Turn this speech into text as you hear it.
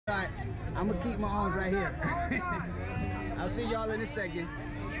Alright, I'm gonna keep my arms right here. I'll see y'all in a second.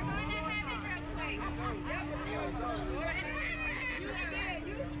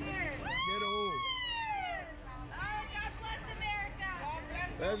 Get old.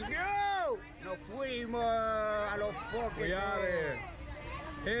 Let's go! No fuimos a los fucking. We out here.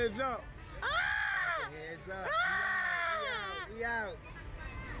 Heads up. Heads up. We out.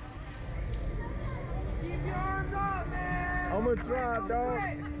 Keep your arms up, man. I'm gonna try, dog.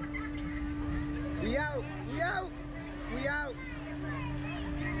 We out. We out. We out.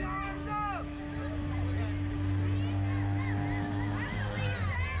 Keep your arms up.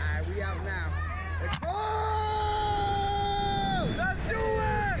 Alright, we out now. Let's go! Let's do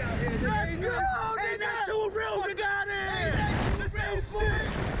it! Let's go! Ain't that too real? Fuck out of here! Let's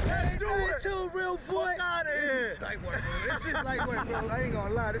do it! Too real, boy. Fuck out of here! Light work, bro. This is light work, bro. I ain't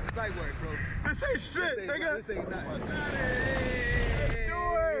gonna lie. This is light work, bro. This ain't shit, nigga. This ain't nothing. Fuck out of here! Do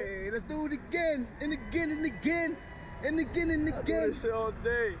it. Let's do it again and again and again and again and I do again. this shit all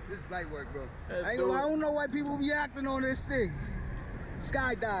day. This is light work, bro. Let's I ain't do gonna lie. it. I don't know why people be acting on this thing.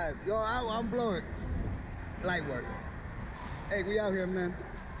 Skydive, yo. I'm blowing. Light work. Hey, we out here, man.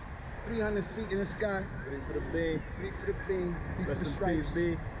 300 feet in the sky. 3 for the beam. 3 for the beam. 3 for Rest the in stripes. peace,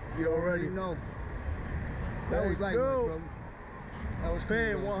 B. You already know. That was light go. work, bro. That was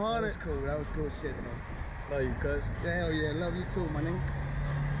Fan cool, bro. 100. That was cool. That was cool shit, man. Love you, cuz. Yeah, hell yeah. Love you too, my nigga.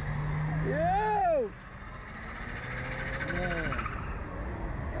 Yo! Yeah.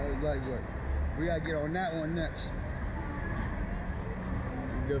 That was light work. We gotta get on that one next.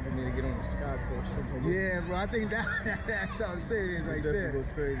 You definitely need to get on the sky course. Yeah, bro. I think that's something serious right there. Definitely go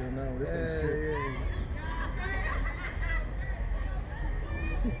crazy on that one. This ain't shit.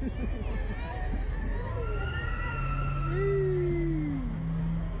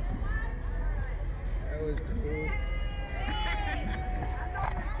 That was cool.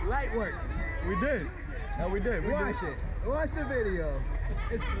 Light work. We did. Yeah, we did. We Watch did. it. Watch the video.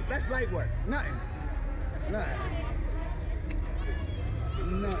 That's light work. Nothing. Nothing.